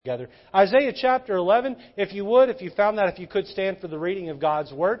Together. Isaiah chapter 11, if you found that, if you could stand for the reading of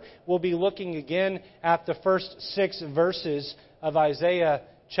God's Word. We'll be looking again at the first 6 verses of Isaiah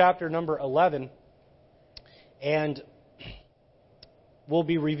chapter number 11. And we'll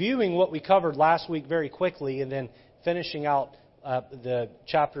be reviewing what we covered last week very quickly and then finishing out the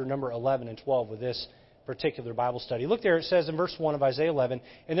chapter number 11 and 12 with this particular Bible study. Look there, it says in verse 1 of Isaiah 11,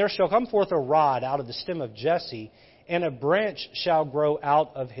 "And there shall come forth a rod out of the stem of Jesse, and a branch shall grow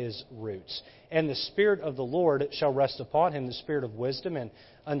out of his roots. And the Spirit of the Lord shall rest upon him, the Spirit of wisdom and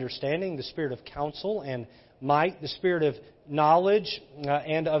understanding, the Spirit of counsel and might, the Spirit of knowledge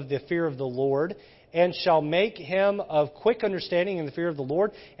and of the fear of the Lord, and shall make him of quick understanding in the fear of the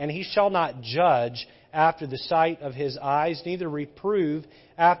Lord, and he shall not judge after the sight of his eyes, neither reprove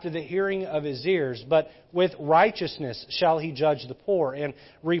after the hearing of his ears. But with righteousness shall he judge the poor, and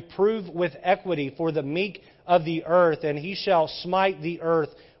reprove with equity for the meek of the earth. And he shall smite the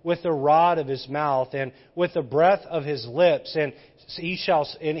earth with the rod of his mouth, and with the breath of his lips. And shall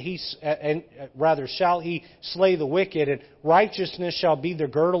he slay the wicked, and righteousness shall be the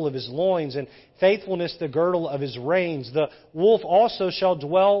girdle of his loins, and faithfulness the girdle of his reins. The wolf also shall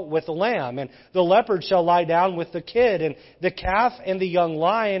dwell with the lamb, and the leopard shall lie down with the kid, and the calf and the young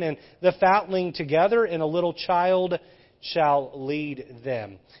lion and the fatling together, and a little child shall lead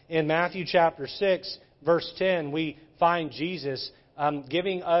them." In Matthew chapter 6, verse 10, we find Jesus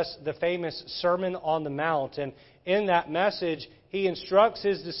giving us the famous Sermon on the Mount. And in that message, He instructs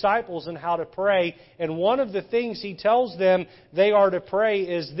His disciples on how to pray. And one of the things He tells them they are to pray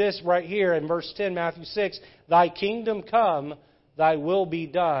is this right here in verse 10, Matthew 6, "Thy kingdom come, thy will be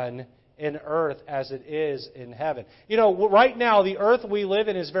done in earth as it is in heaven." You know, right now, the earth we live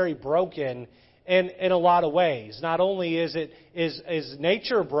in is very broken in a lot of ways. Not only is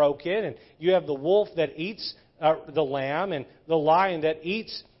nature broken, and you have the wolf that eats the lamb, and the lion that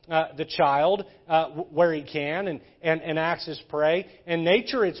eats the child where he can and acts as prey. In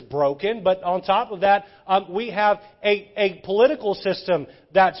nature, it's broken. But on top of that, we have a political system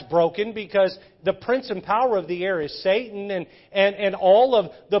that's broken because the prince and power of the air is Satan, and all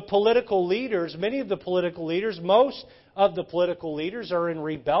of the political leaders, many of the political leaders, most of the political leaders are in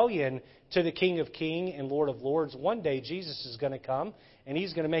rebellion to the King of Kings and Lord of Lords. One day, Jesus is going to come, and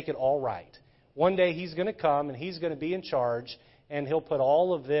He's going to make it all right. One day He's going to come, and He's going to be in charge, and He'll put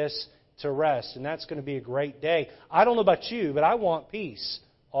all of this to rest. And that's going to be a great day. I don't know about you, but I want peace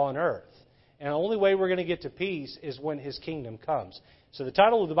on earth. And the only way we're going to get to peace is when His kingdom comes. So the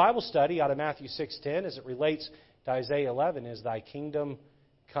title of the Bible study out of Matthew 6:10 as it relates to Isaiah 11 is "Thy Kingdom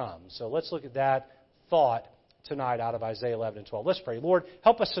Come." So let's look at that thought tonight out of Isaiah 11 and 12. Let's pray. Lord,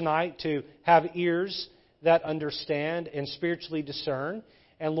 help us tonight to have ears that understand and spiritually discern.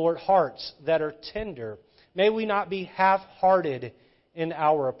 And Lord, hearts that are tender. May we not be half-hearted in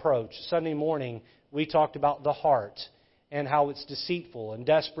our approach. Sunday morning, we talked about the heart and how it's deceitful and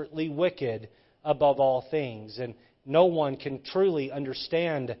desperately wicked above all things. And no one can truly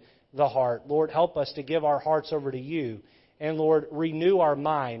understand the heart. Lord, help us to give our hearts over to You. And Lord, renew our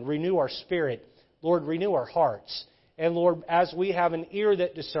mind, renew our spirit. Lord, renew our hearts. And Lord, as we have an ear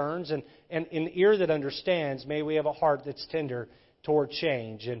that discerns and an ear that understands, may we have a heart that's tender toward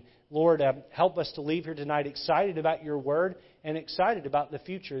change. And Lord, help us to leave here tonight excited about Your Word and excited about the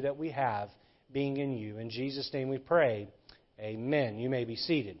future that we have being in You. In Jesus' name we pray. Amen. You may be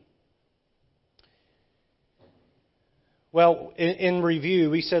seated. Well, in review,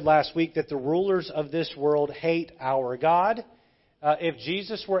 we said last week that the rulers of this world hate our God. If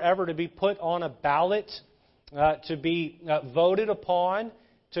Jesus were ever to be put on a ballot, to be voted upon,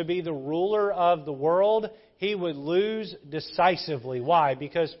 to be the ruler of the world, He would lose decisively. Why?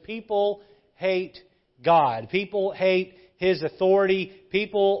 Because people hate God. People hate His authority.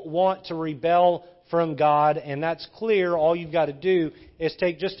 People want to rebel from God. And that's clear. All you've got to do is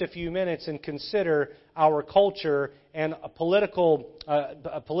take just a few minutes and consider our culture and a political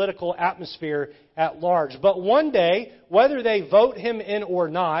atmosphere at large. But one day, whether they vote Him in or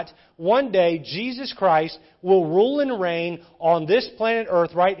not, one day Jesus Christ will rule and reign on this planet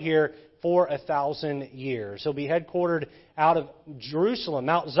Earth right here for 1,000 years. He'll be headquartered out of Jerusalem,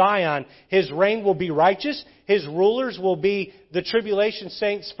 Mount Zion. His reign will be righteous. His rulers will be the tribulation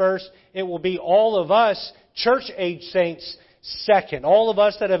saints first. It will be all of us, church-age saints, second. All of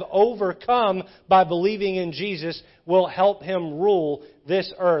us that have overcome by believing in Jesus will help Him rule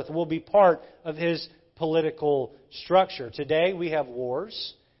this earth. We'll be part of His political structure. Today we have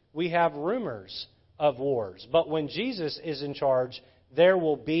wars. We have rumors of wars. But when Jesus is in charge, there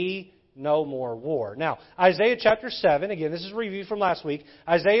will be no more war. Now, Isaiah chapter 7, again, this is a review from last week.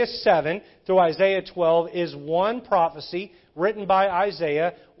 Isaiah 7 through Isaiah 12 is one prophecy written by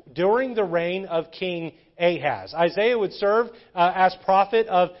Isaiah during the reign of King Ahaz. Isaiah would serve as prophet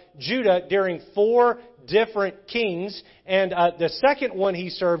of Judah during 4 different kings, and the second one he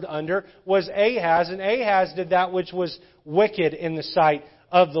served under was Ahaz, and Ahaz did that which was wicked in the sight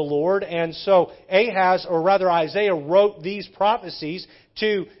of the Lord. And so Ahaz, or rather Isaiah, wrote these prophecies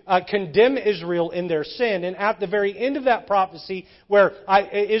to condemn Israel in their sin. And at the very end of that prophecy, where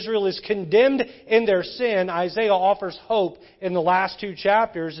Israel is condemned in their sin, Isaiah offers hope in the last 2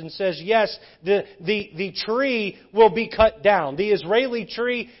 chapters and says, yes, the tree will be cut down. The Israeli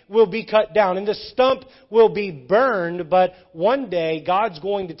tree will be cut down, and the stump will be burned. But one day, God's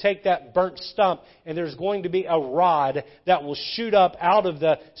going to take that burnt stump, and there's going to be a rod that will shoot up out of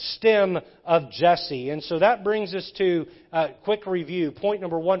the stem of Jesse. And so that brings us to a quick review. Point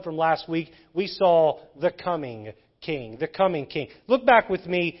number 1 from last week, we saw the coming King. The coming King. Look back with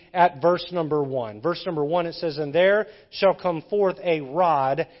me at verse number 1. Verse number 1, it says, "And there shall come forth a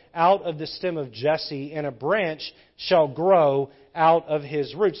rod out of the stem of Jesse, and a branch shall grow out of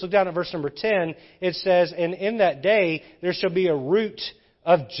his roots." Look down at verse number 10. It says, "And in that day there shall be a root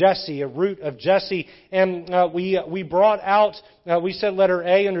of Jesse," a root of Jesse. And we brought out, we said letter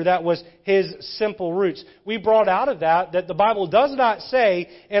A under that was his simple roots. We brought out of that the Bible does not say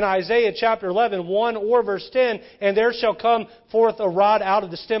in Isaiah chapter 11, 1 or verse 10, "And there shall come forth a rod out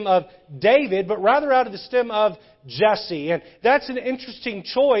of the stem of David," but rather out of the stem of Jesse. And that's an interesting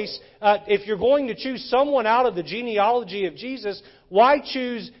choice. If you're going to choose someone out of the genealogy of Jesus, why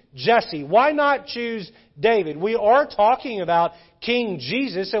choose Jesse? Why not choose David? We are talking about King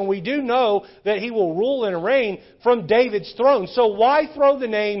Jesus, and we do know that He will rule and reign from David's throne. So why throw the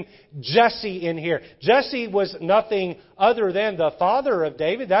name Jesse in here? Jesse was nothing other than the father of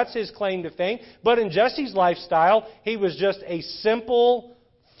David. That's his claim to fame. But in Jesse's lifestyle, he was just a simple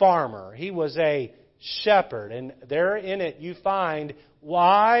farmer. He was a shepherd. And there in it you find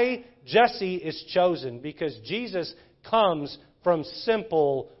why Jesse is chosen, because Jesus comes from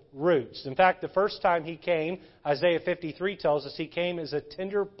simple roots. In fact, the first time He came, Isaiah 53 tells us He came as a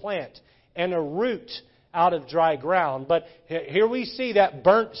tender plant and a root out of dry ground. But here we see that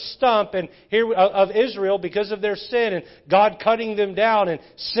burnt stump and here of Israel because of their sin, and God cutting them down and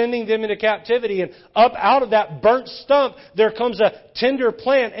sending them into captivity. And up out of that burnt stump there comes a tender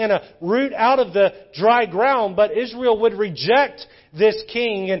plant and a root out of the dry ground. But Israel would reject this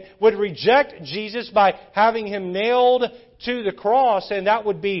king and would reject Jesus by having Him nailed to the cross, and that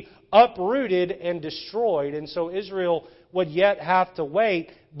would be uprooted and destroyed. And so Israel would yet have to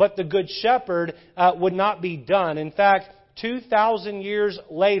wait, but the Good Shepherd would not be done. In fact, 2,000 years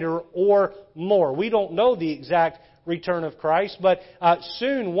later or more, we don't know the exact return of Christ, but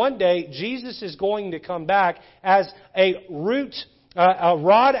soon, one day, Jesus is going to come back as a root, a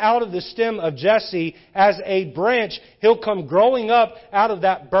rod out of the stem of Jesse, as a branch. He'll come growing up out of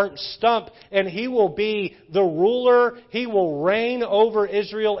that burnt stump, and He will be the ruler. He will reign over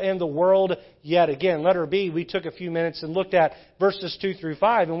Israel and the world yet again. Letter B, we took a few minutes and looked at verses 2 through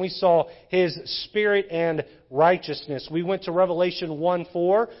 5, and we saw His Spirit and righteousness. We went to Revelation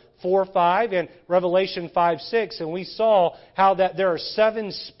 1:4, 4:5, and Revelation 5:6, and we saw how that there are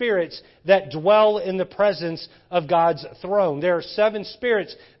 7 spirits that dwell in the presence of God's throne. There are 7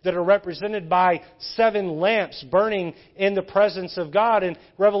 spirits that are represented by 7 lamps burning in the presence of God. And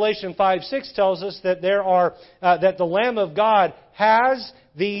Revelation 5:6 tells us that there are that the Lamb of God has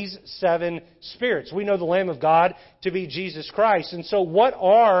these 7 spirits. We know the Lamb of God to be Jesus Christ. And so what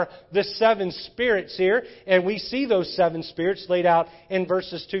are the 7 spirits here? And we see those 7 spirits laid out in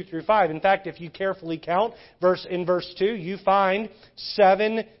verses 2 through 5. In fact, if you carefully count in verse 2, you find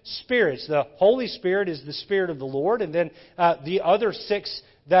 7 spirits. The Holy Spirit is the Spirit of the Lord, and then the other 6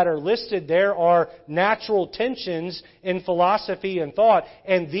 that are listed there are natural tensions in philosophy and thought.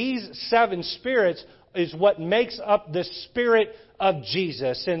 And these 7 spirits is what makes up the Spirit of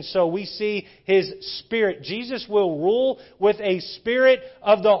Jesus. And so we see His Spirit. Jesus will rule with a spirit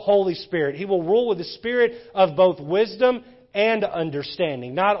of the Holy Spirit. He will rule with a spirit of both wisdom and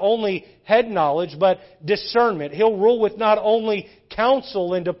understanding. Not only head knowledge, but discernment. He'll rule with not only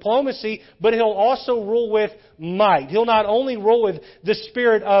counsel and diplomacy, but He'll also rule with might. He'll not only rule with the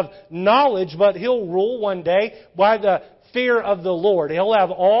spirit of knowledge, but He'll rule one day by the fear of the Lord. He'll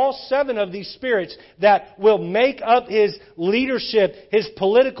have all 7 of these spirits that will make up His leadership, His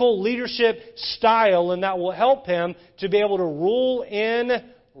political leadership style, and that will help Him to be able to rule in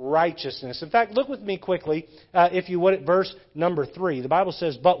righteousness. In fact, look with me quickly, if you would, at verse number 3. The Bible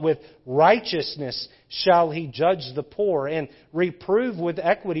says, "But with righteousness shall he judge the poor, and reprove with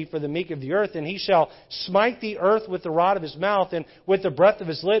equity for the meek of the earth. And he shall smite the earth with the rod of his mouth, and with the breath of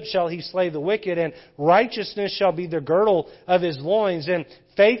his lips shall he slay the wicked. And righteousness shall be the girdle of his loins, and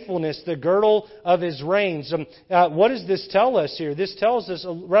faithfulness the girdle of his reins." What does this tell us here? This tells us,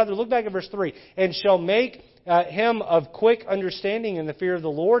 rather, look back at verse 3, "And shall make him of quick understanding in the fear of the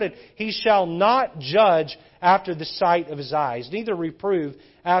Lord, and he shall not judge after the sight of his eyes, neither reprove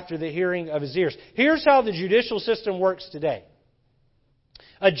after the hearing of his ears." Here's how the judicial system works today.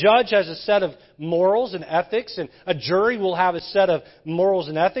 A judge has a set of morals and ethics, and a jury will have a set of morals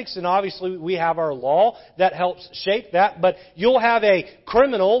and ethics, and obviously we have our law that helps shape that. But you'll have a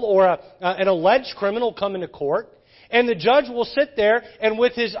criminal or an alleged criminal come into court, and the judge will sit there, and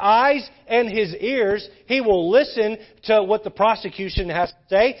with his eyes and his ears, he will listen to what the prosecution has to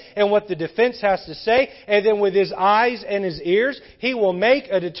say and what the defense has to say. And then with his eyes and his ears, he will make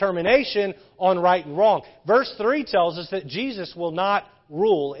a determination on right and wrong. Verse 3 tells us that Jesus will not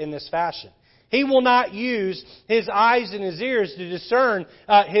rule in this fashion. He will not use his eyes and his ears to discern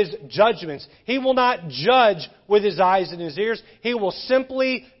his judgments. He will not judge with his eyes and his ears. He will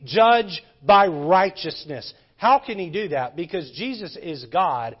simply judge by righteousness. How can he do that? Because Jesus is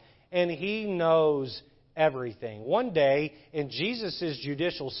God and he knows everything. One day, in Jesus'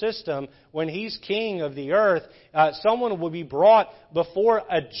 judicial system, when he's king of the earth, someone will be brought before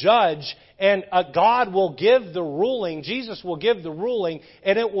a judge, and God will give the ruling. Jesus will give the ruling,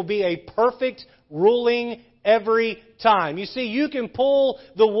 and it will be a perfect ruling every time. You see, you can pull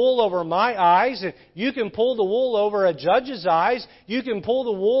the wool over my eyes, and you can pull the wool over a judge's eyes, you can pull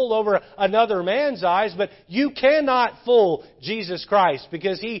the wool over another man's eyes, but you cannot fool Jesus Christ,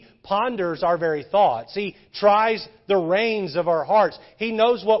 because He ponders our very thoughts. He tries the reins of our hearts. He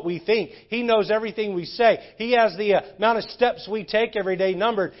knows what we think. He knows everything we say. He has the amount of steps we take every day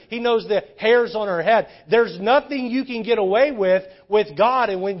numbered. He knows the hairs on our head. There's nothing you can get away with God.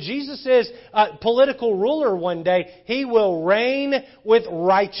 And when Jesus is a political ruler one day, He will reign with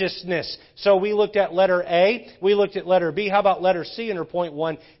righteousness. So we looked at letter A. We looked at letter B. How about letter C under point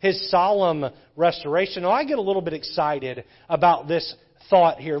 1? His solemn restoration. Now, I get a little bit excited about this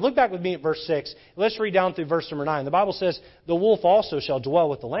thought here. Look back with me at verse 6. Let's read down through verse number 9. The Bible says, "The wolf also shall dwell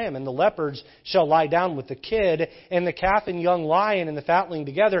with the lamb, and the leopards shall lie down with the kid, and the calf and young lion and the fatling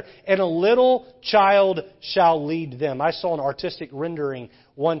together, and a little child shall lead them." I saw an artistic rendering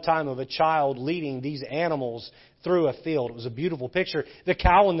one time of a child leading these animals through a field. It was a beautiful picture. "The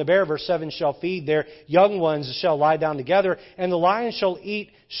cow and the bear," verse 7, "shall feed, their young ones shall lie down together, and the lion shall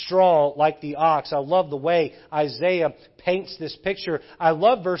eat straw like the ox." I love the way Isaiah paints this picture. I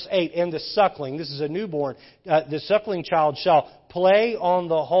love verse 8, "And the suckling," this is a newborn, "the suckling child shall play on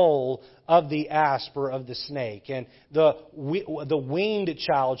the hole of the asp or of the snake, and the weaned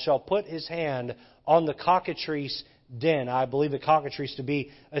child shall put his hand on the cockatrice den." I believe the cockatrice to be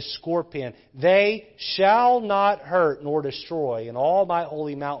a scorpion. "They shall not hurt nor destroy in all my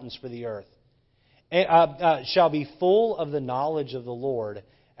holy mountains for the earth. Shall be full of the knowledge of the Lord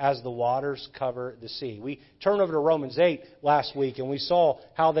as the waters cover the sea." We turned over to Romans 8 last week, and we saw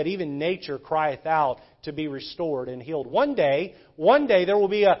how that even nature crieth out to be restored and healed. One day there will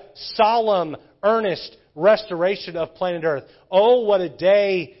be a solemn, earnest restoration of planet Earth. Oh, what a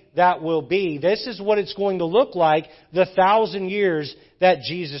day that will be. This is what it's going to look like, the 1,000 years that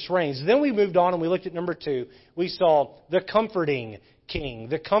Jesus reigns. Then we moved on and we looked at number 2. We saw the comforting King.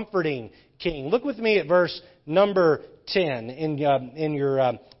 The comforting King. Look with me at verse number 10 in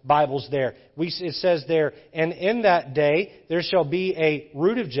your Bibles there. It says there, "And in that day there shall be a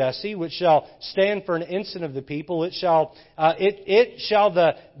root of Jesse, which shall stand for an ensign of the people. It shall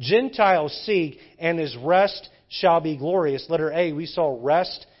the Gentiles seek, and his rest shall be glorious." Letter A, we saw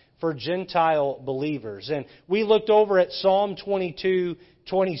rest for Gentile believers. And we looked over at Psalm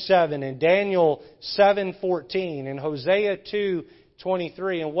 22:27 and Daniel 7:14 and Hosea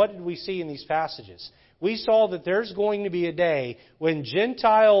 2:23. And what did we see in these passages? We saw that there's going to be a day when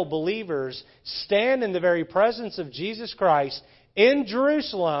Gentile believers stand in the very presence of Jesus Christ in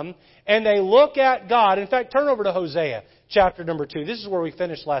Jerusalem, and they look at God. In fact, turn over to Hosea chapter number 2. This is where we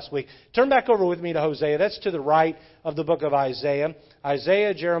finished last week. Turn back over with me to Hosea. That's to the right of the book of Isaiah.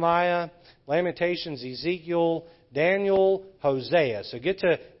 Isaiah, Jeremiah, Lamentations, Ezekiel, Daniel, Hosea. So get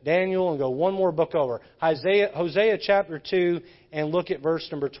to Daniel and go one more book over. Hosea chapter 2, and look at verse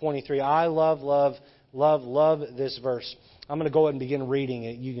number 23. I love this verse. I'm going to go ahead and begin reading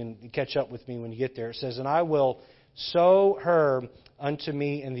it. You can catch up with me when you get there. It says, "And I will sow her unto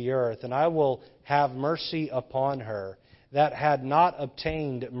me in the earth, and I will have mercy upon her. that had not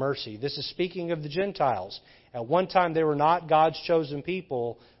obtained mercy. This is speaking of the Gentiles. At one time they were not God's chosen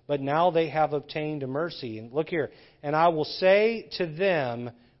people, but now they have obtained mercy. And look here. And I will say to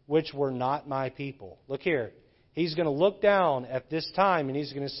them which were not my people. Look here. He's going to look down at this time and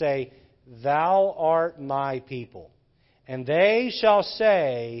He's going to say, Thou art my people. And they shall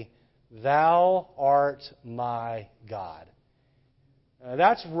say, Thou art my God.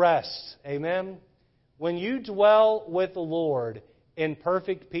 That's rest. Amen? When you dwell with the Lord in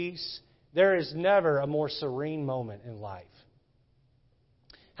perfect peace, there is never a more serene moment in life.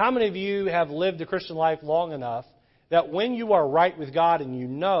 How many of you have lived the Christian life long enough that when you are right with God and you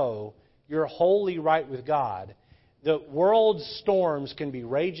know you're wholly right with God, the world's storms can be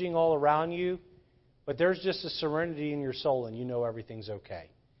raging all around you, but there's just a serenity in your soul and you know everything's okay?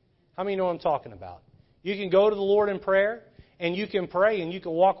 How many know what I'm talking about? You can go to the Lord in prayer, and you can pray, and you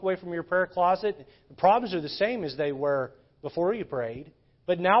can walk away from your prayer closet. The problems are the same as they were before you prayed.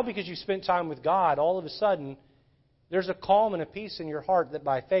 But now because you spent time with God, all of a sudden, there's a calm and a peace in your heart that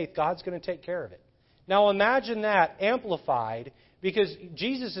by faith, God's going to take care of it. Now imagine that amplified, because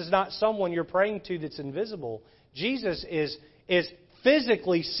Jesus is not someone you're praying to that's invisible. Jesus is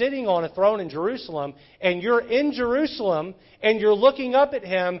physically sitting on a throne in Jerusalem, and you're in Jerusalem, and you're looking up at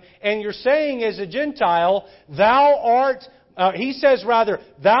Him, and you're saying as a Gentile, Thou art, He says rather,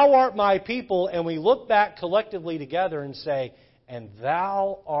 Thou art my people, and we look back collectively together and say, and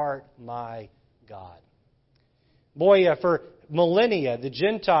Thou art my God. Boy, for millennia, the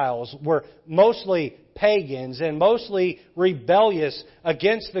Gentiles were mostly pagans and mostly rebellious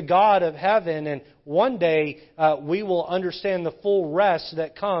against the God of heaven. And one day we will understand the full rest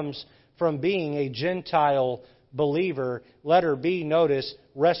that comes from being a Gentile believer. Letter B, notice,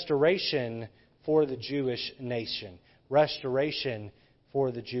 restoration for the Jewish nation. Restoration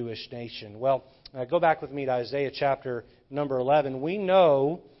for the Jewish nation. Well, go back with me to Isaiah chapter number 11. We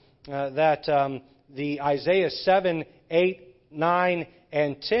know that the Isaiah 7, 8, 9,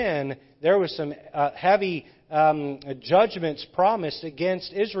 and 10, there was some heavy judgments promised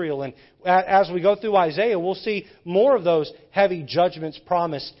against Israel. And as we go through Isaiah, we'll see more of those heavy judgments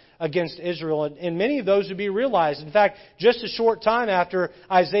promised against Israel. And many of those would be realized. In fact, just a short time after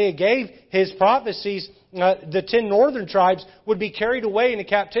Isaiah gave his prophecies, the 10 northern tribes would be carried away into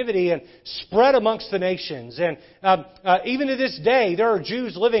captivity and spread amongst the nations. And even to this day, there are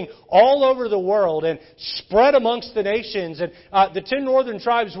Jews living all over the world and spread amongst the nations. And the 10 northern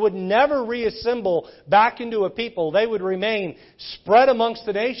tribes would never reassemble back into a people. They would remain spread amongst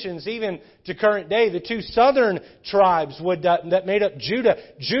the nations, even to current day. The 2 southern tribes that made up Judah.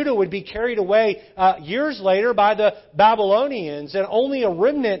 Judah would be carried away years later by the Babylonians, and only a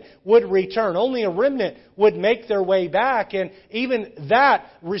remnant would return. Only a remnant would make their way back, and even that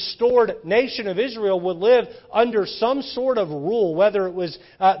restored nation of Israel would live under some sort of rule, whether it was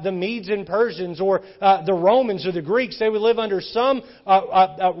the Medes and Persians or the Romans or the Greeks. They would live under some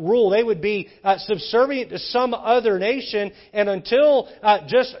rule. They would be subservient to some other nation, and until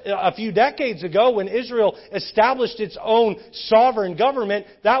just a few decades ago, when Israel established its own sovereign government,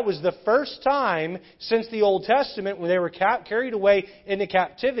 that was the first time since the Old Testament, when they were carried away into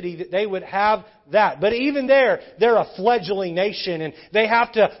captivity, that they would have that. But even there, they're a fledgling nation, and they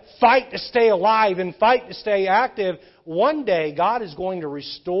have to fight to stay alive and fight to stay active. One day, God is going to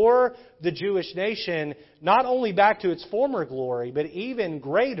restore the Jewish nation not only back to its former glory, but even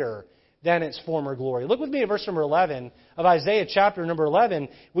greater than its former glory. Look with me at verse number 11 of Isaiah chapter number 11.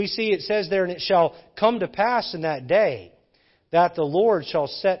 We see it says there, and it shall come to pass in that day that the Lord shall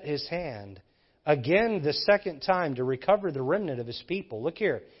set His hand again the second time to recover the remnant of His people. Look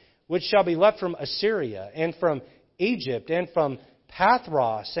here. Which shall be left from Assyria, and from Egypt, and from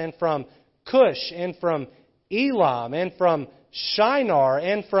Pathros, and from Cush, and from Elam, and from Shinar,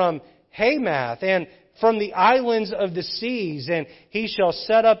 and from Hamath, and from the islands of the seas. And He shall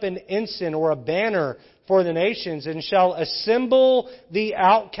set up an ensign or a banner for the nations, and shall assemble the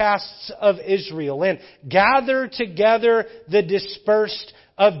outcasts of Israel, and gather together the dispersed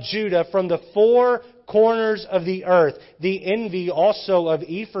of Judah from the 4 corners of the earth. The envy also of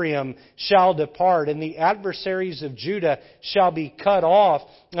Ephraim shall depart, and the adversaries of Judah shall be cut off.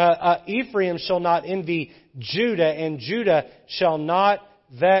 Ephraim shall not envy Judah, and Judah shall not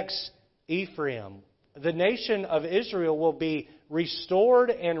vex Ephraim. The nation of Israel will be restored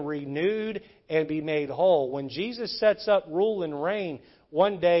and renewed and be made whole. When Jesus sets up rule and reign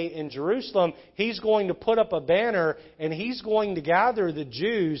one day in Jerusalem, He's going to put up a banner, and He's going to gather the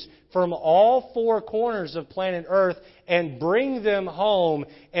Jews from all 4 corners of planet Earth and bring them home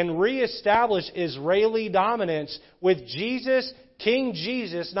and reestablish Israeli dominance with Jesus, King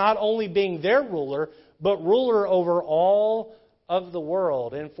Jesus, not only being their ruler, but ruler over all of the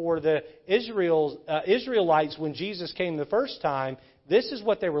world. And for the Israelites, when Jesus came the first time, this is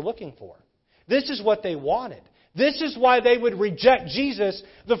what they were looking for. This is what they wanted. This is why they would reject Jesus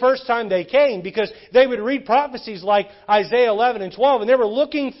the first time they came, because they would read prophecies like Isaiah 11 and 12, and they were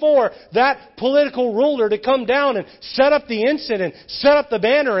looking for that political ruler to come down and set up the ensign and set up the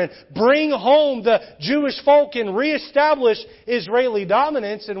banner and bring home the Jewish folk and reestablish Israeli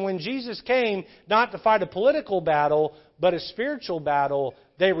dominance. And when Jesus came, not to fight a political battle, but a spiritual battle,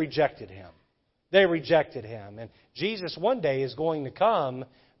 they rejected Him. They rejected Him. And Jesus one day is going to come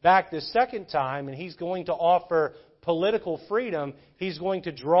back this second time, and He's going to offer political freedom. He's going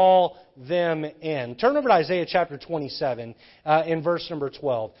to draw them in. Turn over to Isaiah chapter 27 in verse number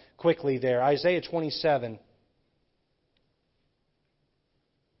 12. Quickly there. Isaiah 27.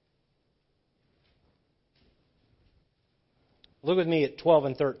 Look with me at 12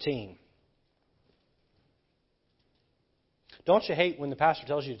 and 13. Don't you hate when the pastor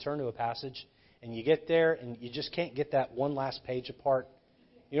tells you to turn to a passage and you get there and you just can't get that one last page apart?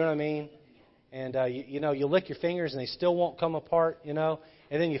 You know what I mean? And, you lick your fingers and they still won't come apart, And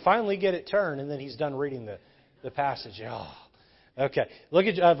then you finally get it turned and then he's done reading the passage. Oh, okay. Look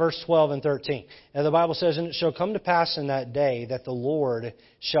at verse 12 and 13. And the Bible says, "And it shall come to pass in that day that the Lord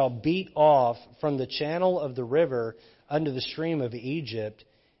shall beat off from the channel of the river unto the stream of Egypt."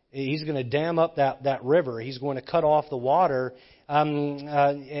 He's going to dam up that river. He's going to cut off the water.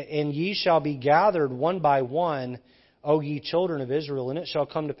 "And ye shall be gathered one by one, O ye children of Israel, and it shall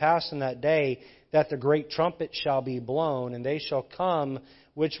come to pass in that day that the great trumpet shall be blown, and they shall come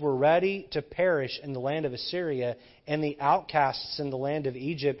which were ready to perish in the land of Assyria, and the outcasts in the land of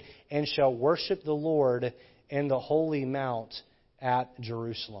Egypt, and shall worship the Lord in the holy mount at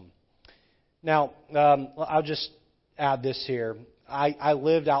Jerusalem." Now, I'll just add this here. I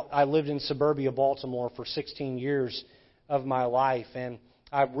lived in suburbia Baltimore for 16 years of my life, and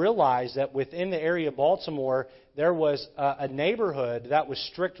I realized that within the area of Baltimore, there was a neighborhood that was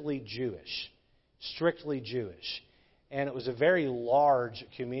strictly Jewish. Strictly Jewish. And it was a very large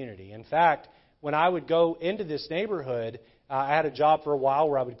community. In fact, when I would go into this neighborhood, I had a job for a while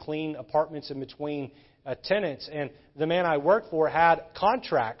where I would clean apartments in between tenants. And the man I worked for had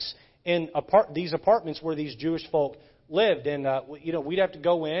contracts in these apartments where these Jewish folk lived. And, we'd have to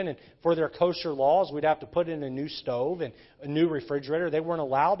go in, and for their kosher laws, we'd have to put in a new stove and a new refrigerator. They weren't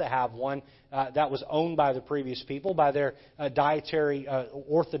allowed to have one that was owned by the previous people, by their dietary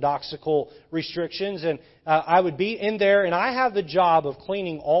orthodoxical restrictions. And I would be in there, and I have the job of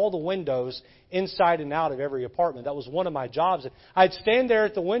cleaning all the windows inside and out of every apartment. That was one of my jobs. And I'd stand there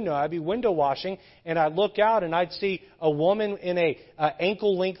at the window. I'd be window washing, and I'd look out, and I'd see a woman in a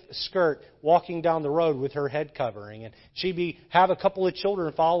ankle-length skirt walking down the road with her head covering. And she'd have a couple of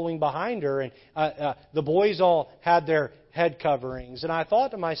children following behind her, and the boys all had their head coverings. And I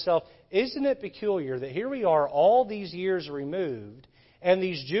thought to myself, isn't it peculiar that here we are all these years removed, and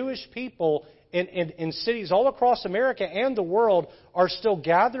these Jewish people in cities all across America and the world are still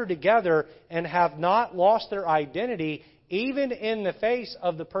gathered together and have not lost their identity, even in the face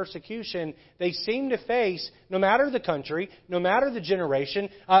of the persecution they seem to face. No matter the country, no matter the generation,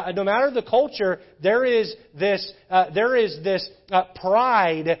 no matter the culture, there is this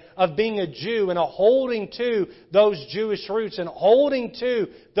pride of being a Jew and a holding to those Jewish roots and holding to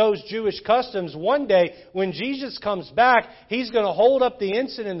those Jewish customs. One day, when Jesus comes back, He's going to hold up the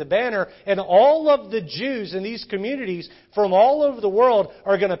ensign and the banner, and all of the Jews in these communities from all over the world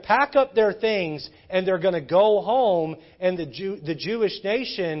are going to pack up their things and they're going to go home, and the Jewish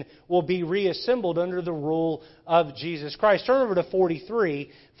nation will be reassembled under the rule of Jesus Christ. Turn over to 43,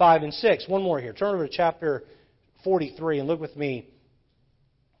 5 and 6. One more here. Turn over to chapter 43 and look with me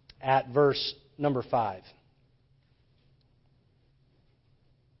at verse number 5.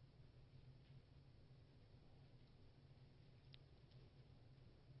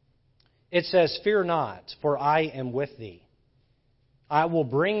 It says, "Fear not, for I am with thee. I will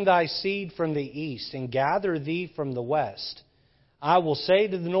bring thy seed from the east and gather thee from the west. I will say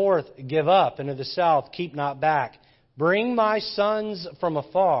to the north, Give up, and to the south, Keep not back. Bring my sons from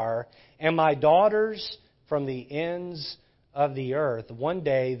afar, and my daughters from the ends of the earth." One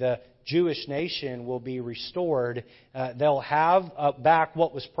day the Jewish nation will be restored. They'll have back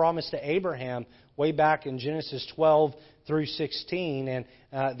what was promised to Abraham way back in Genesis 12 through 16, and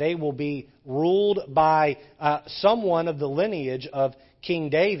they will be ruled by someone of the lineage of King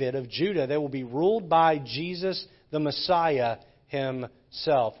David of Judah. They will be ruled by Jesus the Messiah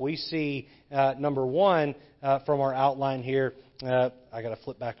Himself. We see, number one, from our outline here, I got to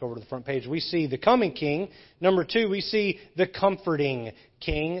flip back over to the front page. We see the coming king. Number 2, we see the comforting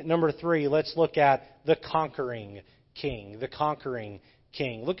king. Number 3, let's look at the conquering king. The conquering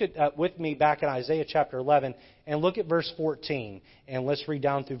king. Look at with me back in Isaiah chapter 11 and look at verse 14. And let's read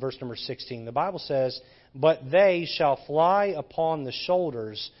down through verse number 16. The Bible says, "But they shall fly upon the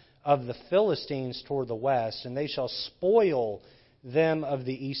shoulders of the Philistines toward the west, and they shall spoil them of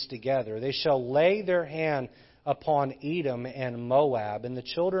the east together. They shall lay their hand upon Edom and Moab, and the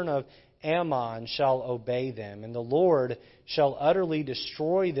children of Ammon shall obey them. And the Lord shall utterly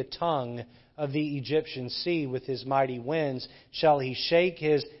destroy the tongue of the Egyptian sea with his mighty winds. Shall he shake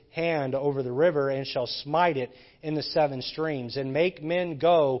his hand over the river, and shall smite it in the 7 streams, and make men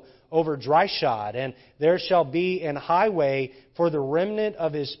go over dry shod. And there shall be an highway for the remnant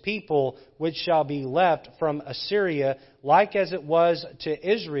of his people, which shall be left from Assyria, like as it was to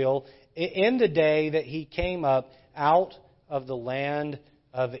Israel in the day that he came up out of the land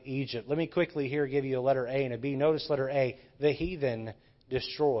of Egypt." Let me quickly here give you a letter A and a B. Notice letter A, the heathen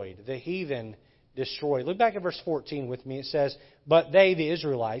destroyed. The heathen destroyed. Look back at verse 14 with me. It says, "But they," the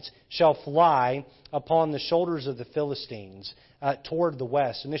Israelites, "shall fly upon the shoulders of the Philistines toward the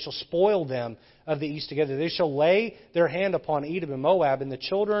west, and they shall spoil them of the east together. They shall lay their hand upon Edom and Moab, and the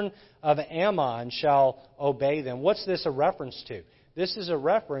children of Ammon shall obey them." What's this a reference to? This is a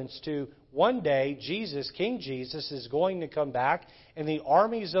reference to one day Jesus, King Jesus, is going to come back, and the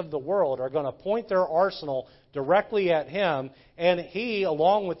armies of the world are going to point their arsenal directly at Him, and He,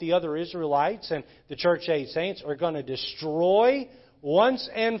 along with the other Israelites and the church-age saints, are going to destroy once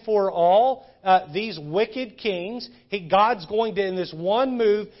and for all these wicked kings. God's going to, in this one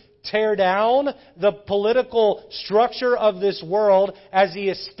move, tear down the political structure of this world as He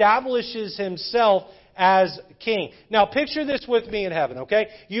establishes Himself as king. Now picture this with me in heaven, okay?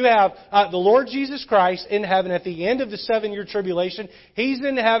 You have the Lord Jesus Christ in heaven at the end of the 7-year tribulation. He's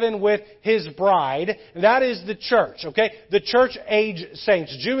in heaven with His bride. That is the church, okay? The church age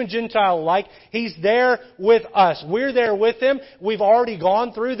saints, Jew and Gentile alike. He's there with us. We're there with Him. We've already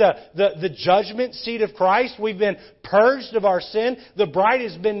gone through the judgment seat of Christ. We've been purged of our sin. The bride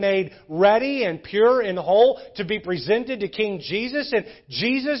has been made ready and pure and whole to be presented to King Jesus. And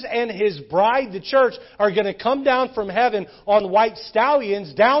Jesus and His bride, the church, are going to come down from heaven on white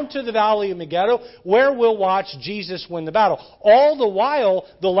stallions down to the valley of Megiddo, where we'll watch Jesus win the battle. All the while,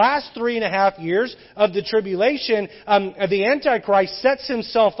 the last 3.5 years of the tribulation, the Antichrist sets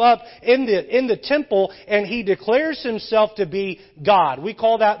himself up in the temple, and he declares himself to be God. We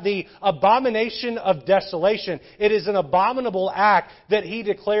call that the abomination of desolation. It is an abominable act that he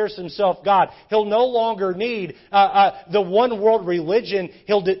declares himself God. He'll no longer need the one world religion.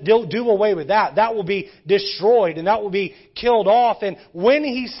 He'll do away with that. That will be destroyed, and that will be killed off. And when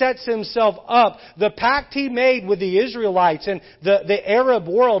he sets himself up, the pact he made with the Israelites and the Arab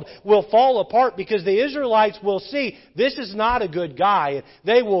world will fall apart, because the Israelites will see this is not a good guy.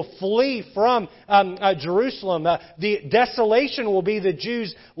 They will flee from Jerusalem. The desolation will be the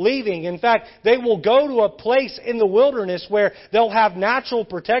Jews leaving. In fact, they will go to a place in the wilderness where they'll have natural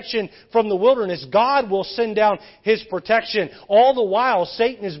protection from the wilderness. God will send down His protection. All the while,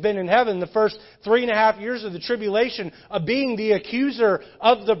 Satan has been in heaven the first 3.5 years of the tribulation, of being the accuser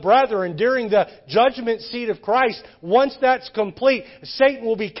of the brethren during the judgment seat of Christ. Once that's complete, Satan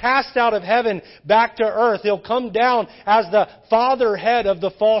will be cast out of heaven back to earth. He'll come down as the father head of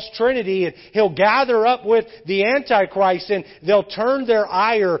the false trinity, and he'll gather up with the Antichrist, and they'll turn their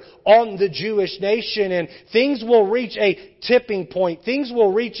ire on the Jewish nation, and things will reach a tipping point. Things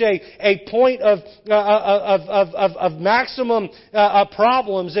will reach a point of maximum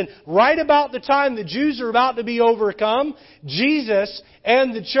problems. And right about the time the Jews are about to be overcome, Jesus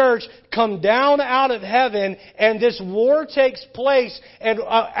and the church come down out of heaven, and this war takes place, and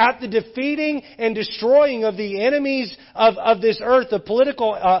at the defeating and destroying of the enemies of this earth, the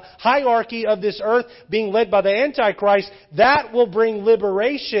political hierarchy of this earth being led by the Antichrist, that will bring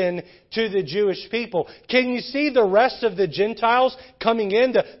liberation to the Jewish people. Can you see the rest of the Gentiles coming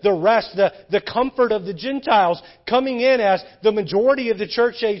in? The comfort of the Gentiles coming in as the majority of the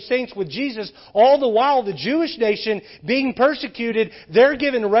church-age saints with Jesus. All the while, the Jewish nation being persecuted, they're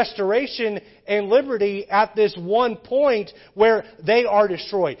given restoration and liberty at this one point where they are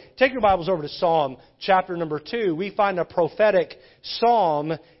destroyed. Take your Bibles over to Psalm chapter number 2. We find a prophetic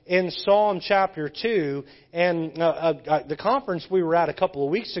psalm in Psalm chapter 2. And the conference we were at a couple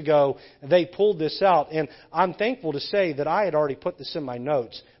of weeks ago, they pulled this out. And I'm thankful to say that I had already put this in my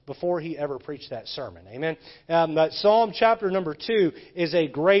notes before he ever preached that sermon. Amen. Psalm chapter number 2 is a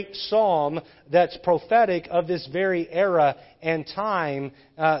great psalm that's prophetic of this very era and time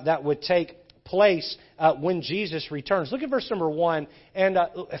that would take place when Jesus returns. Look at verse number 1, and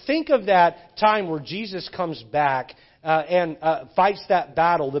think of that time where Jesus comes back and fights that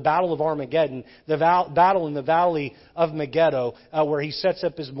battle, the battle of Armageddon, the battle in the valley of Megiddo, where he sets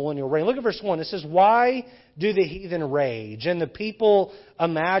up his millennial reign. Look at verse 1. It says, "Why do the heathen rage, and the people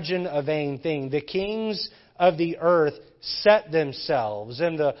imagine a vain thing? The kings of the earth set themselves,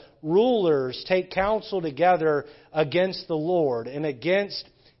 and the rulers take counsel together against the Lord and against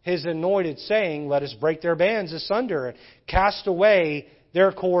His anointed, saying, Let us break their bands asunder and cast away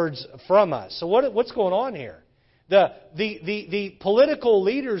their cords from us." So what's going on here? The political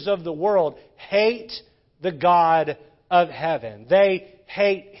leaders of the world hate the God of heaven. They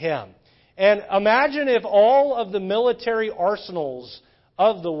hate Him. And imagine if all of the military arsenals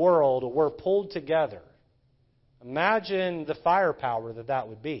of the world were pulled together. Imagine the firepower that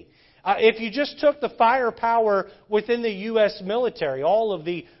would be. If you just took the firepower within the U.S. military, all of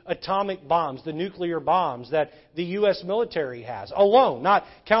the atomic bombs, the nuclear bombs that the U.S. military has, alone, not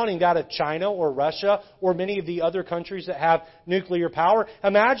counting that of China or Russia or many of the other countries that have nuclear power.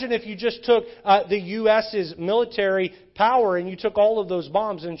 Imagine if you just took the U.S.'s military power and you took all of those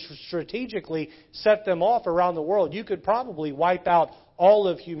bombs and strategically set them off around the world. You could probably wipe out all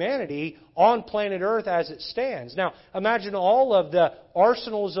of humanity on planet Earth as it stands. Now, imagine all of the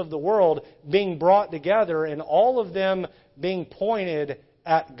arsenals of the world being brought together and all of them being pointed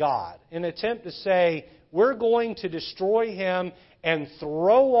at God in an attempt to say, we're going to destroy Him and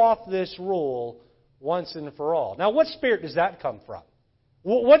throw off this rule once and for all. Now, what spirit does that come from?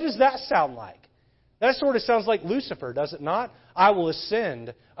 What does that sound like? That sort of sounds like Lucifer, does it not? I will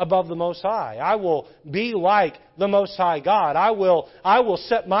ascend above the Most High. I will be like the Most High God. I will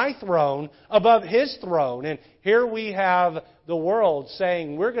set my throne above His throne. And here we have the world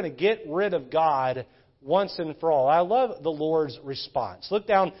saying, we're going to get rid of God once and for all. I love the Lord's response. Look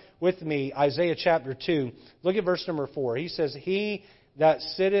down with me, Isaiah chapter 2. Look at verse number 4. He says, "He that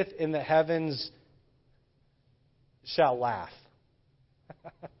sitteth in the heavens shall laugh.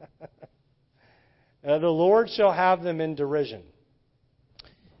 The Lord shall have them in derision."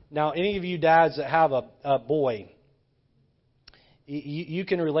 Now, any of you dads that have a boy, you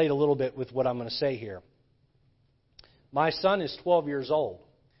can relate a little bit with what I'm going to say here. My son is 12 years old.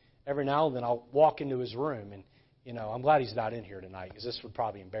 Every now and then I'll walk into his room, and I'm glad he's not in here tonight because this would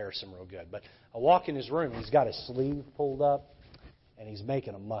probably embarrass him real good. But I walk in his room, and he's got his sleeve pulled up, and he's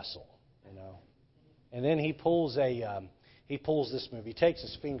making a muscle, And then he pulls this move. He takes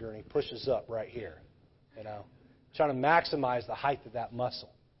his finger and he pushes up right here, trying to maximize the height of that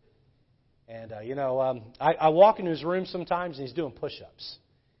muscle. And, I walk into his room sometimes and he's doing push-ups.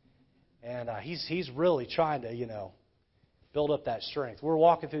 And he's really trying to, build up that strength. We were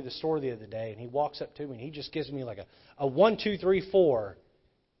walking through the store the other day and he walks up to me and he just gives me like a 1, 2, 3, 4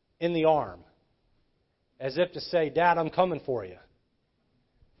 in the arm. As if to say, "Dad, I'm coming for you."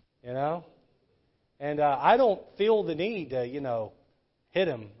 And I don't feel the need to, hit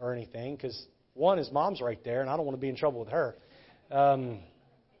him or anything because, one, his mom's right there and I don't want to be in trouble with her.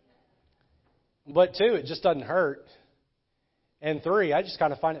 But 2, it just doesn't hurt. And 3, I just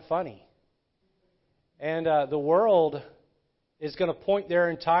kind of find it funny. And the world is going to point their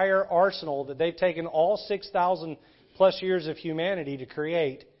entire arsenal that they've taken all 6,000 plus years of humanity to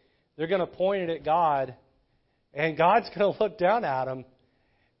create. They're going to point it at God. And God's going to look down at them.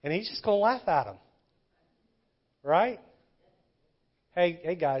 And He's just going to laugh at them. Right?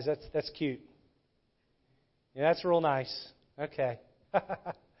 Hey guys, that's cute. Yeah, that's real nice. Okay.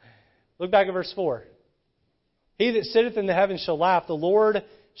 Look back at verse 4. "He that sitteth in the heavens shall laugh. The Lord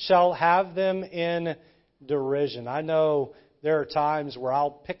shall have them in derision." I know there are times where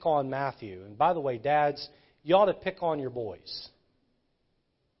I'll pick on Matthew. And by the way, dads, you ought to pick on your boys.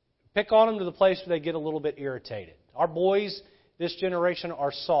 Pick on them to the place where they get a little bit irritated. Our boys, this generation,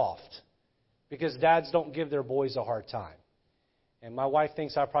 are soft because dads don't give their boys a hard time. And my wife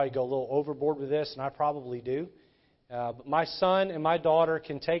thinks I probably go a little overboard with this, and I probably do. But my son and my daughter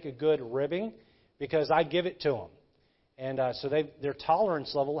can take a good ribbing because I give it to them. And so their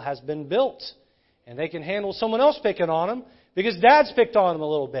tolerance level has been built. And they can handle someone else picking on them because Dad's picked on them a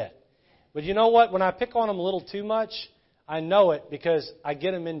little bit. But you know what? When I pick on them a little too much, I know it because I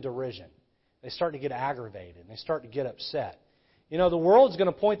get them in derision. They start to get aggravated and they start to get upset. The world's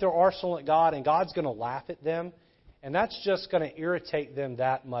going to point their arsenal at God and God's going to laugh at them. And that's just going to irritate them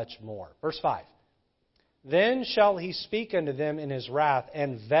that much more. Verse 5. "Then shall He speak unto them in His wrath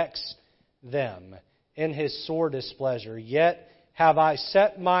and vex them in His sore displeasure. Yet have I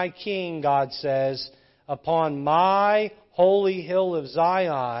set my King," God says, "upon my holy hill of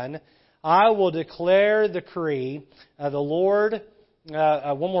Zion. I will declare the decree. The Lord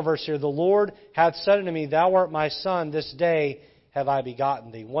one more verse here. The Lord hath said unto me, Thou art my Son, this day have I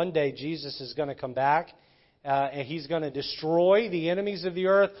begotten thee. One day Jesus is going to come back, and He's going to destroy the enemies of the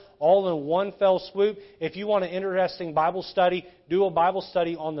earth all in one fell swoop. If you want an interesting Bible study, do a Bible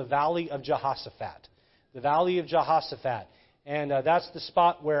study on the Valley of Jehoshaphat. The Valley of Jehoshaphat. And that's the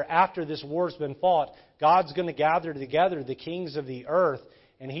spot where after this war's been fought, God's going to gather together the kings of the earth,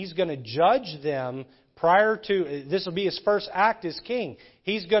 and He's going to judge them prior to, this will be His first act as king.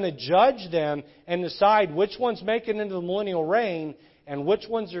 He's going to judge them and decide which ones make it into the millennial reign and which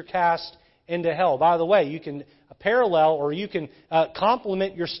ones are cast into hell. By the way, you can parallel or you can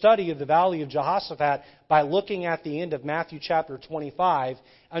complement your study of the Valley of Jehoshaphat by looking at the end of Matthew chapter 25.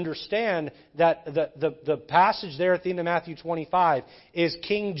 Understand that the passage there at the end of Matthew 25 is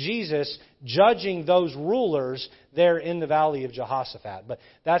King Jesus judging those rulers there in the Valley of Jehoshaphat. But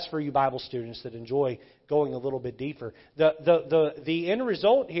that's for you Bible students that enjoy going a little bit deeper. The end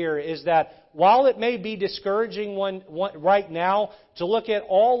result here is that while it may be discouraging right now to look at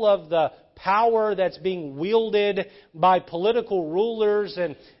all of the power that's being wielded by political rulers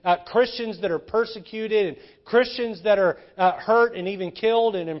and Christians that are persecuted and Christians that are hurt and even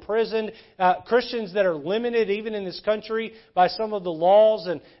killed and imprisoned, Christians that are limited even in this country by some of the laws,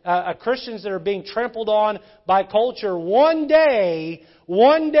 and Christians that are being trampled on by culture. One day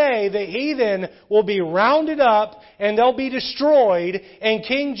the heathen will be rounded up and they'll be destroyed, and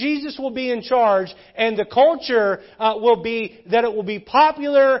King Jesus will be in charge, and the culture will be that it will be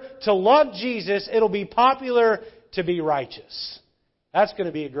popular to love Jesus. It'll be popular to be righteous. That's going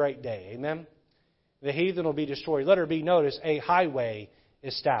to be a great day. Amen? The heathen will be destroyed. Let her be, notice, a highway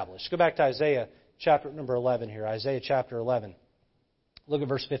established. Go back to Isaiah chapter number 11 here. Isaiah chapter 11. Look at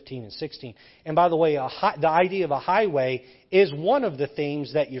verse 15 and 16. And by the way, the idea of a highway is one of the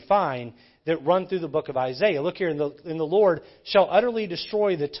themes that you find that run through the book of Isaiah. Look here, in the Lord shall utterly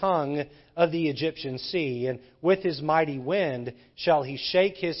destroy the tongue of the Egyptian sea, and with His mighty wind shall He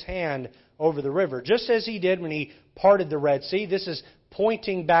shake His hand over the river, just as He did when He parted the Red Sea. This is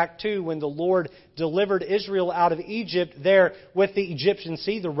pointing back to when the Lord delivered Israel out of Egypt there with the Egyptian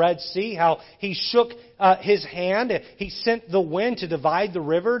sea, the Red Sea, how He shook His hand. He sent the wind to divide the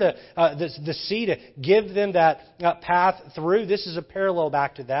river, the sea, to give them that path through. This is a parallel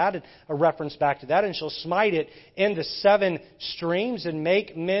back to that, and a reference back to that. And shall smite it in the 7 streams and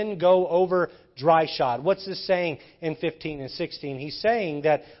make men go over dry shod. What's this saying in 15 and 16? He's saying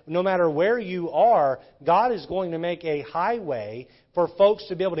that no matter where you are, God is going to make a highway for folks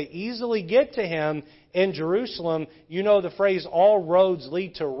to be able to easily get to Him in Jerusalem. You know the phrase, all roads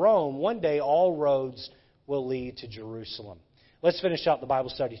lead to Rome. One day all roads will lead to Jerusalem. Let's finish out the Bible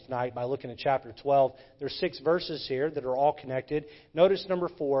study tonight by looking at chapter 12. There's 6 verses here that are all connected. Notice number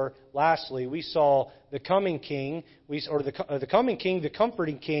 4. Lastly, we saw the coming king, the coming king, the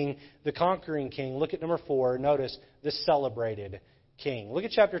comforting king, the conquering king. Look at number 4. Notice the celebrated king. Look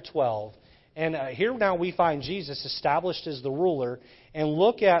at chapter 12. And here now we find Jesus established as the ruler, and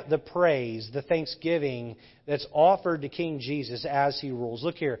look at the praise, the thanksgiving that's offered to King Jesus as He rules.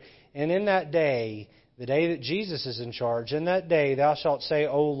 Look here. And in that day, the day that Jesus is in charge, in that day thou shalt say,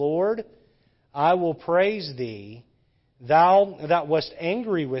 O Lord, I will praise Thee. Thou that wast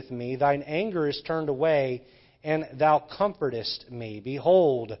angry with me, Thine anger is turned away, and Thou comfortest me.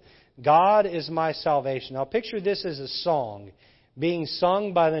 Behold, God is my salvation. Now picture this as a song being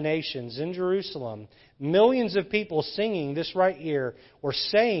sung by the nations in Jerusalem. Millions of people singing this right here, or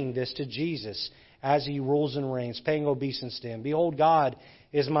saying this to Jesus as He rules and reigns, paying obeisance to Him. Behold, God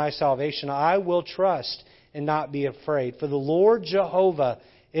is my salvation. I will trust and not be afraid. For the Lord Jehovah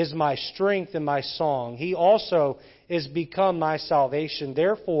is my strength and my song. He also is become my salvation.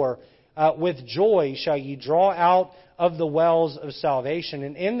 Therefore, with joy shall ye draw out of the wells of salvation.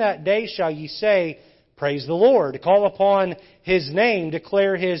 And in that day shall ye say, Praise the Lord. Call upon His name.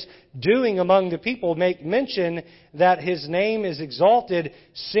 Declare His doing among the people. Make mention that His name is exalted.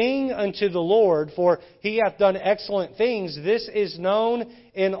 Sing unto the Lord, for He hath done excellent things. This is known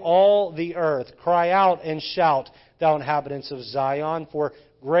in all the earth. Cry out and shout, thou inhabitants of Zion, for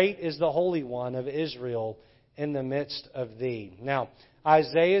great is the Holy One of Israel in the midst of thee. Now,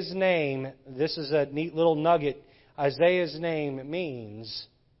 Isaiah's name, this is a neat little nugget. Isaiah's name means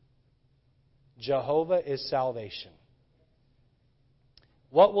Jehovah is salvation.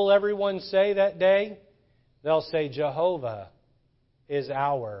 What will everyone say that day? They'll say, Jehovah is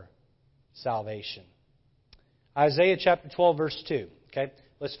our salvation. Isaiah chapter 12, verse 2. Okay,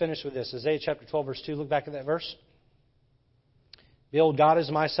 let's finish with this. Isaiah chapter 12, verse 2. Look back at that verse. Behold, God is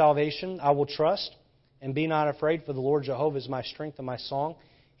my salvation. I will trust and be not afraid, for the Lord Jehovah is my strength and my song.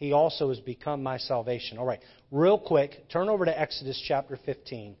 He also has become my salvation. All right, real quick, turn over to Exodus chapter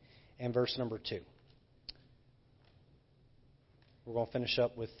 15 and verse number 2. We're going to finish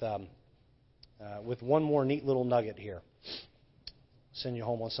up with one more neat little nugget here. Send you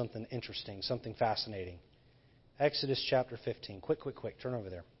home on something interesting, something fascinating. Exodus chapter 15. Quick. Turn over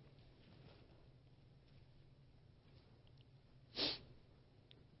there.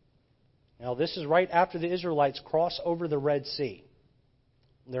 Now, this is right after the Israelites cross over the Red Sea.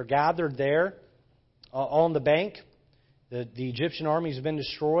 They're gathered there on the bank. The Egyptian army has been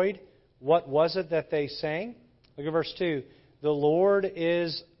destroyed. What was it that they sang? Look at verse 2. The Lord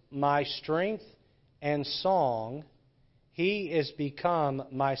is my strength and song. He is become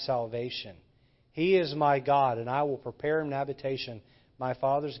my salvation. He is my God, and I will prepare him an habitation. My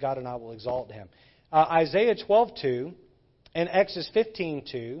father's God, and I will exalt him. Isaiah 12:2 and Exodus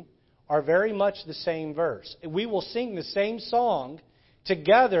 15:2 are very much the same verse. We will sing the same song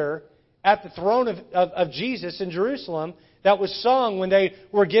together at the throne of Jesus in Jerusalem that was sung when they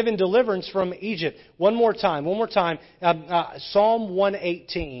were given deliverance from Egypt. One more time. Psalm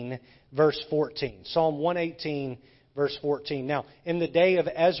 118, verse 14. Psalm 118, verse 14. Now, in the day of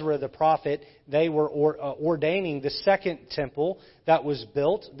Ezra the prophet, they were ordaining the second temple that was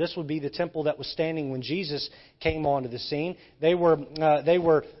built. This would be the temple that was standing when Jesus came onto the scene. They were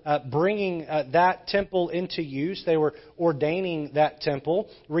bringing that temple into use. They were ordaining that temple,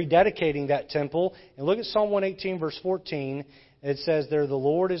 rededicating that temple. And look at Psalm 118, verse 14. It says there, the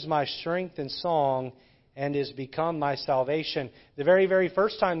Lord is my strength and song, and is become my salvation. The very, very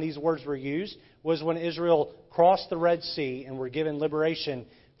first time these words were used was when Israel crossed the Red Sea and were given liberation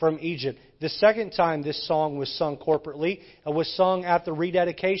from Egypt. The second time this song was sung corporately was sung at the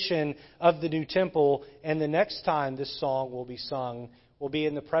rededication of the new temple. And the next time this song will be sung will be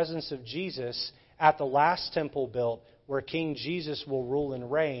in the presence of Jesus at the last temple built, where King Jesus will rule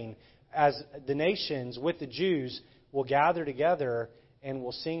and reign, as the nations with the Jews will gather together and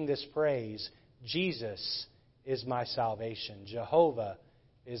will sing this praise. Jesus is my salvation. Jehovah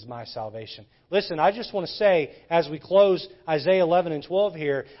is my salvation. Listen, I just want to say, as we close Isaiah 11 and 12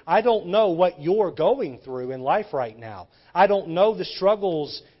 here, I don't know what you're going through in life right now. I don't know the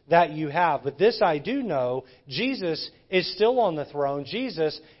struggles that you have. But this I do know, Jesus is still on the throne.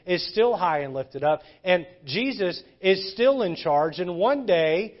 Jesus is still high and lifted up. And Jesus is still in charge. And one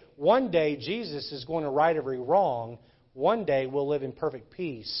day, Jesus is going to right every wrong. One day we'll live in perfect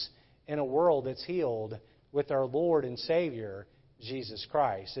peace in a world that's healed with our Lord and Savior, Jesus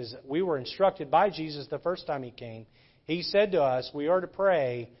Christ. As we were instructed by Jesus the first time He came, He said to us, we are to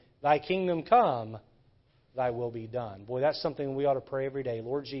pray, Thy kingdom come, Thy will be done. Boy, that's something we ought to pray every day.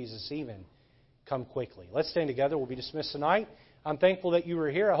 Lord Jesus, even come quickly. Let's stand together. We'll be dismissed tonight. I'm thankful that you were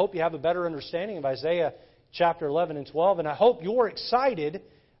here. I hope you have a better understanding of Isaiah chapter 11 and 12. And I hope you're excited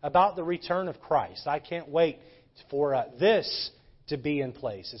about the return of Christ. I can't wait for this to be in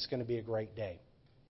place. It's going to be a great day.